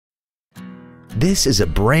This is a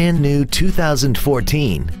brand new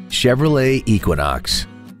 2014 Chevrolet Equinox.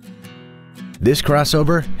 This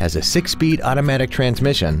crossover has a 6-speed automatic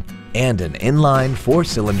transmission and an inline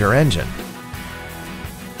 4-cylinder engine.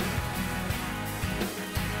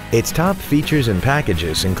 Its top features and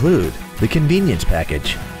packages include the convenience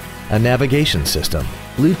package, a navigation system,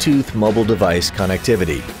 Bluetooth mobile device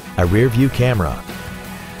connectivity, a rear-view camera,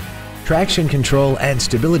 traction control and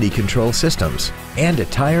stability control systems, and a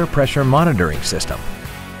tire pressure monitoring system.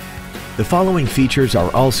 The following features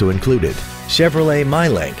are also included: Chevrolet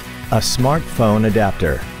MyLink, a smartphone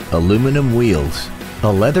adapter, aluminum wheels,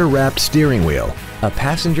 a leather-wrapped steering wheel, a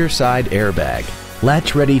passenger side airbag,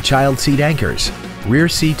 latch-ready child seat anchors, rear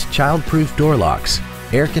seat child-proof door locks,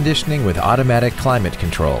 air conditioning with automatic climate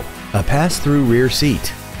control, a pass-through rear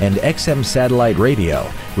seat, and XM satellite radio,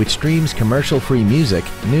 which streams commercial-free music,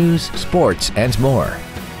 news, sports, and more.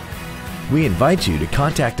 We invite you to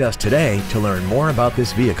contact us today to learn more about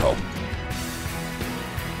this vehicle.